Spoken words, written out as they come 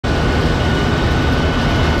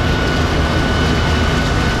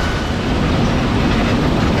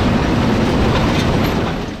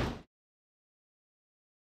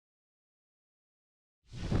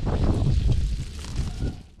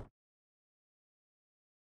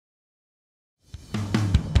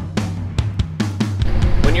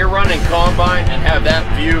you're running combine and have that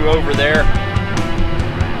view over there,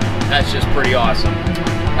 that's just pretty awesome.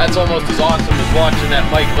 That's almost as awesome as watching that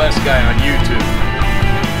Mike Les guy on YouTube.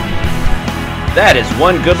 That is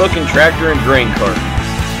one good looking tractor and grain cart.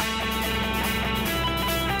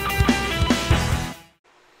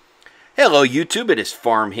 Hello YouTube, it is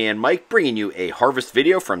Farmhand Mike bringing you a harvest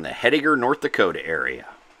video from the Hettinger, North Dakota area.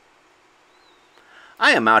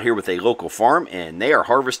 I am out here with a local farm and they are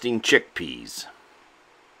harvesting chickpeas.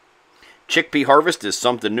 Chickpea harvest is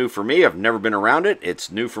something new for me. I've never been around it. It's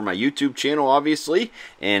new for my YouTube channel obviously,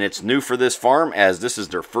 and it's new for this farm as this is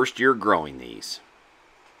their first year growing these.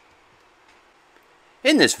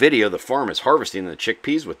 In this video, the farm is harvesting the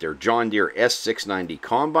chickpeas with their John Deere S690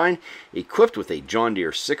 combine, equipped with a John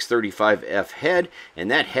Deere 635F head, and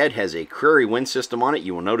that head has a Prairie wind system on it.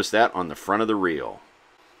 You will notice that on the front of the reel.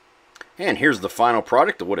 And here's the final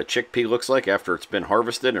product of what a chickpea looks like after it's been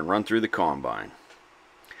harvested and run through the combine.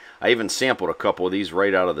 I even sampled a couple of these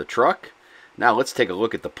right out of the truck. Now let's take a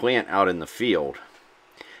look at the plant out in the field.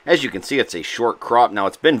 As you can see, it's a short crop. Now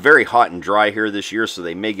it's been very hot and dry here this year, so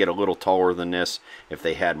they may get a little taller than this if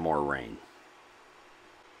they had more rain.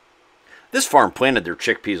 This farm planted their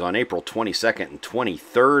chickpeas on April 22nd and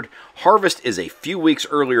 23rd. Harvest is a few weeks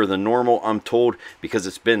earlier than normal, I'm told, because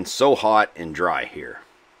it's been so hot and dry here.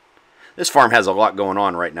 This farm has a lot going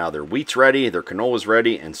on right now. Their wheat's ready, their canola's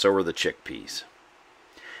ready, and so are the chickpeas.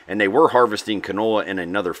 And they were harvesting canola in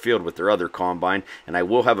another field with their other combine, and I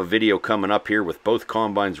will have a video coming up here with both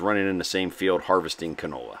combines running in the same field harvesting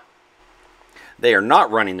canola. They are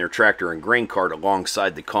not running their tractor and grain cart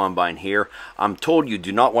alongside the combine here. I'm told you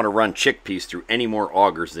do not want to run chickpeas through any more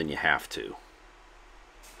augers than you have to.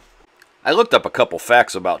 I looked up a couple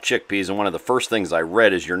facts about chickpeas, and one of the first things I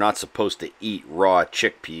read is you're not supposed to eat raw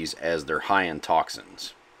chickpeas as they're high in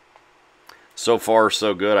toxins. So far,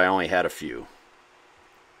 so good. I only had a few.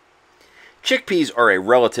 Chickpeas are a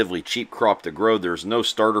relatively cheap crop to grow. There's no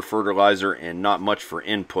starter fertilizer and not much for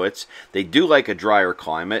inputs. They do like a drier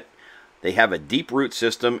climate. They have a deep root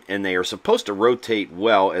system, and they are supposed to rotate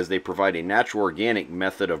well as they provide a natural organic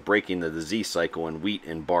method of breaking the disease cycle in wheat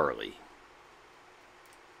and barley.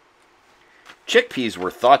 Chickpeas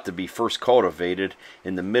were thought to be first cultivated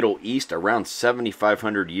in the Middle East around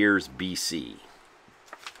 7,500 years BC.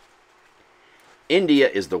 India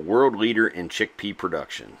is the world leader in chickpea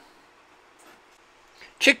production.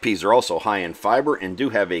 Chickpeas are also high in fiber and do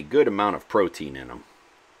have a good amount of protein in them.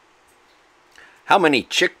 How many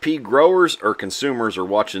chickpea growers or consumers are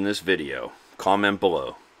watching this video? Comment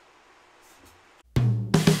below.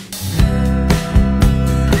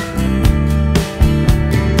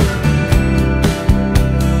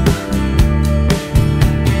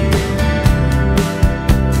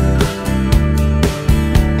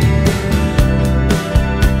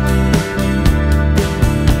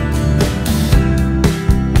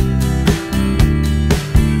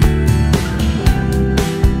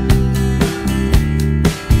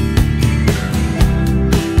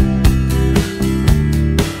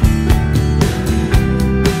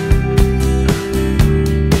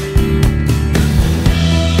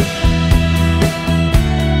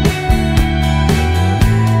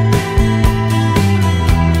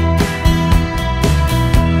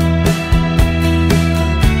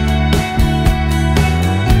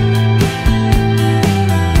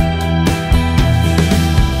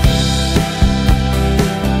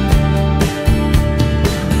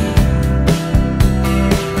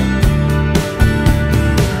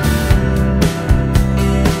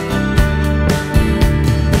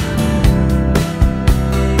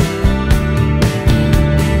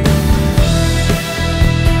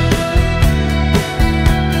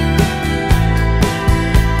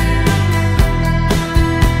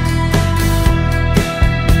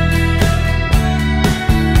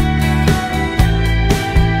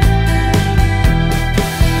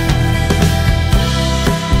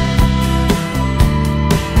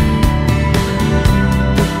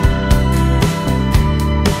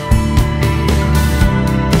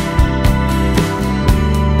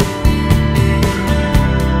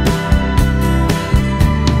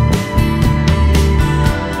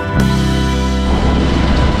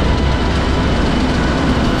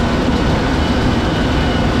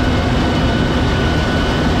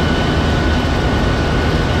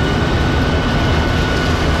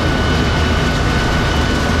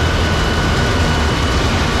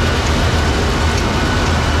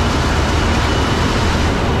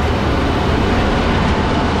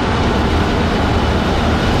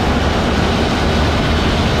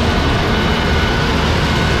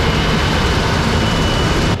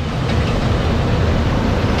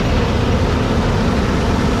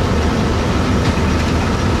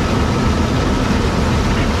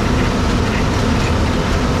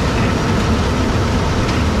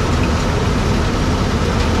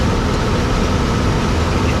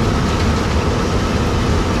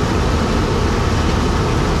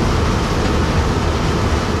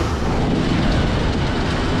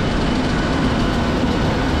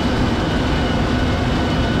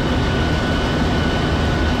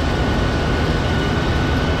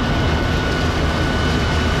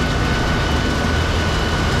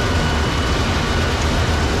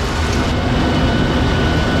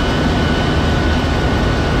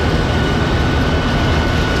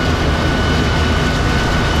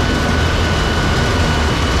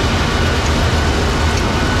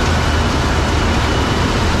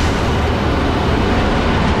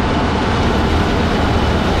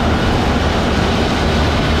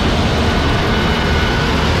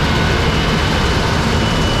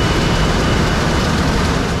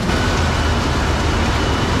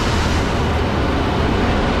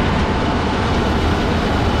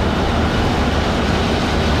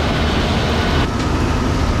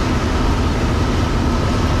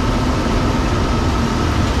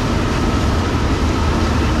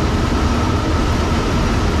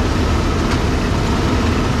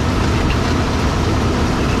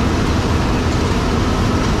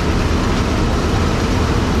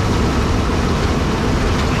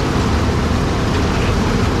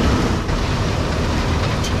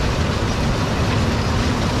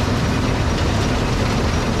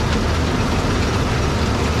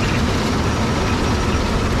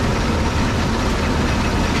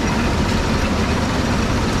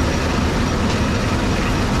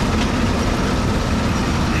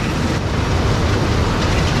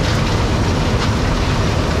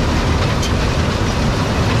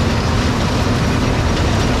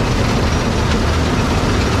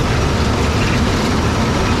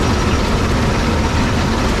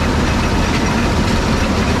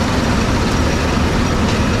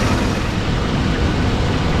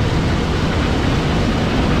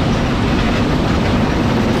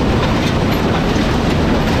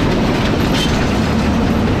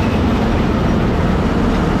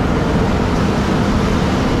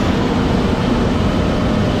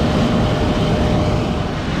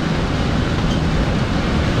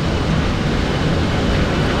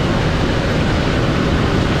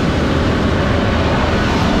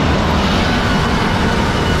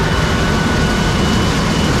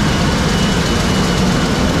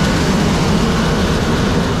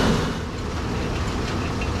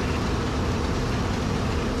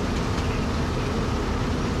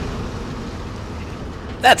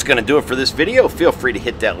 That's going to do it for this video. Feel free to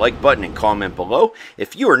hit that like button and comment below.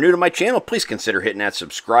 If you are new to my channel, please consider hitting that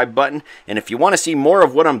subscribe button. And if you want to see more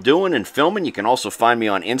of what I'm doing and filming, you can also find me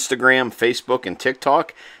on Instagram, Facebook, and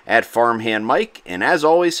TikTok at Farmhand Mike. And as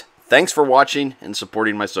always, thanks for watching and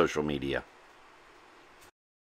supporting my social media.